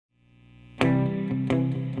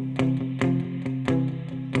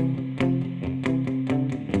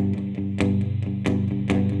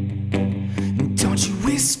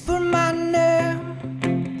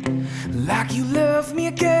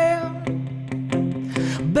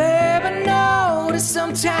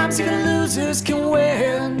sometimes even losers can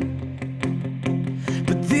win.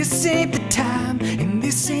 But this ain't the time, and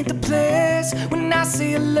this ain't the place. When I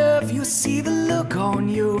say I love you, I see the look on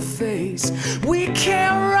your face. We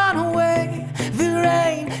can't run away, there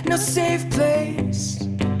ain't no safe place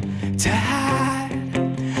to hide.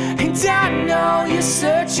 And I know you're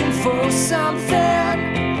searching for something,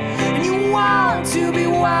 and you want to be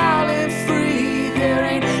wild and free. There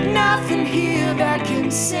ain't nothing here that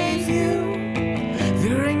can save you.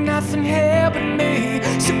 There ain't nothing here but me.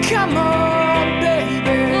 So come on,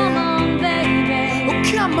 baby. Come on, baby. Oh,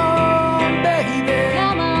 come on, baby.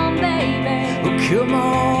 Come on, baby. Oh, come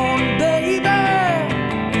on, baby.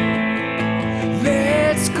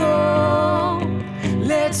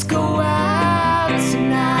 Let's go out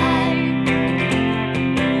tonight.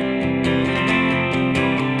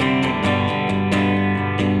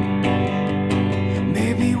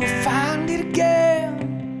 Maybe we'll find it again,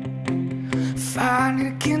 find it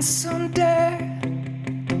again someday.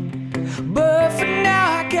 But for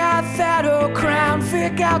now I got that old Crown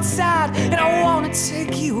Vic outside, and I wanna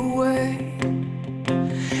take you away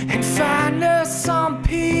and find us some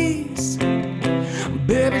peace,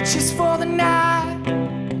 baby, just for the night.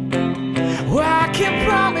 Well, I can't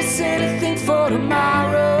promise anything for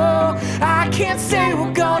tomorrow. I can't say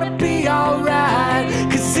we're gonna be alright,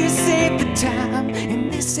 'cause this ain't the time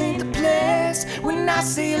and this ain't the place. When I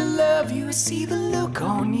say I love you, I see the look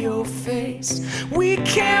on your face. We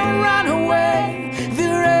can't run away,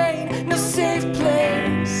 there ain't no safe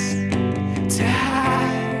place to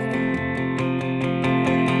hide.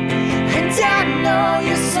 And I know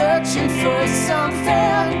you're searching for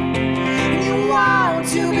something, and you want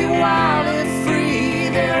to be wild and free.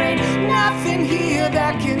 There ain't nothing here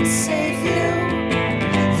that can save you.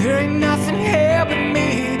 There ain't nothing here but me.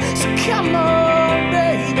 So come on,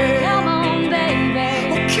 baby. Come on, baby.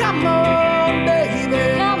 Oh, come on, baby.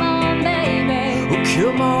 Come on, baby. Oh,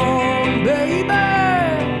 come on, baby.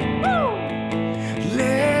 Woo!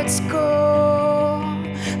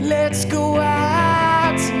 Let's go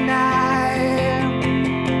out tonight.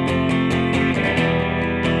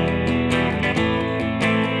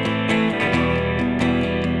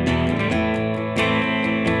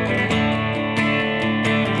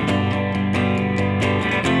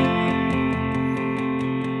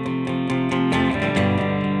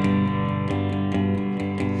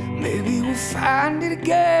 Maybe we'll find it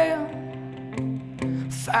again,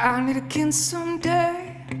 find it again someday.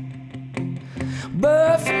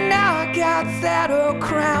 But for now I got that old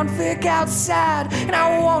Crown Vic outside, and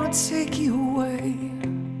I wanna take you away.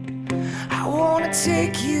 I wanna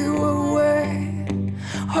take you away.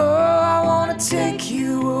 Oh, I wanna take you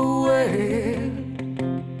away.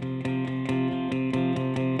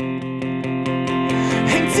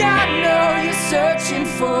 And I know you're searching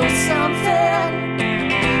for something,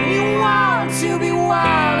 you want to be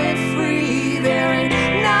wild and free. There ain't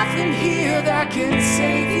nothing here that can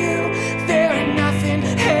save you. There ain't nothing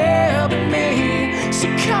here but me. So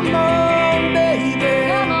come on, baby.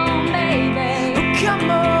 Come on, baby. Oh, come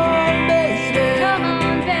on, baby. Come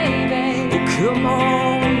on, baby. Oh, come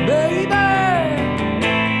on, baby.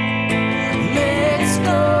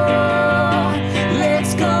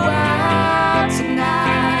 Let's go out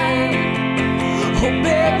tonight. Oh,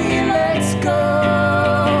 baby, let's go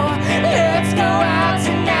out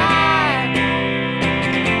tonight.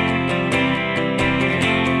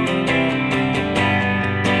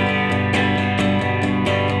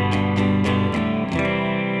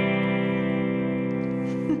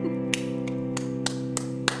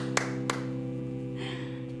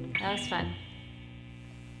 That was fun.